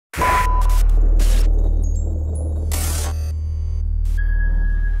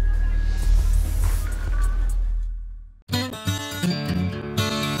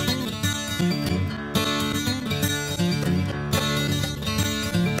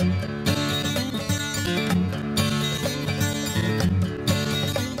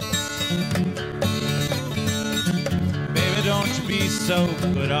so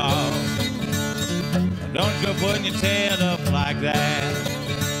put off. Don't go putting your tail up like that.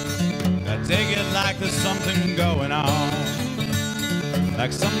 I take it like there's something going on,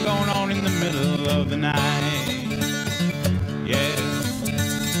 like something going on in the middle of the night. Yeah.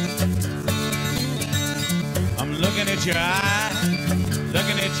 I'm looking at your eyes,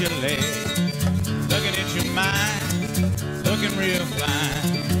 looking at your legs, looking at your mind, looking real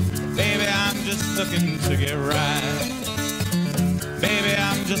fine. Baby, I'm just looking to get right. Baby,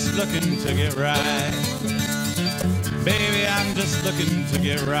 I'm just looking to get right. Baby, I'm just looking to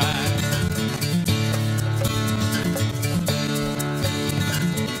get right.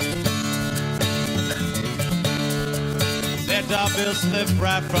 Let dollar bill slip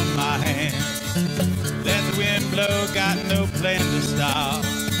right from my hand. Let the wind blow, got no plan to stop.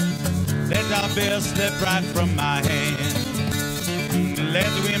 Let dollar bill slip right from my hand. Let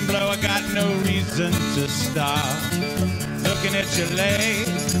the wind blow, I got no reason to stop. Looking at your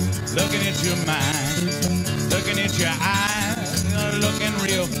legs, looking at your mind, looking at your eyes, looking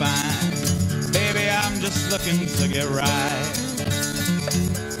real fine. Baby, I'm just looking to get right.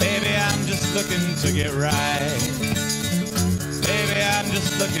 Baby, I'm just looking to get right. Baby, I'm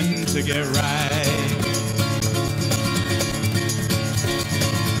just looking to get right.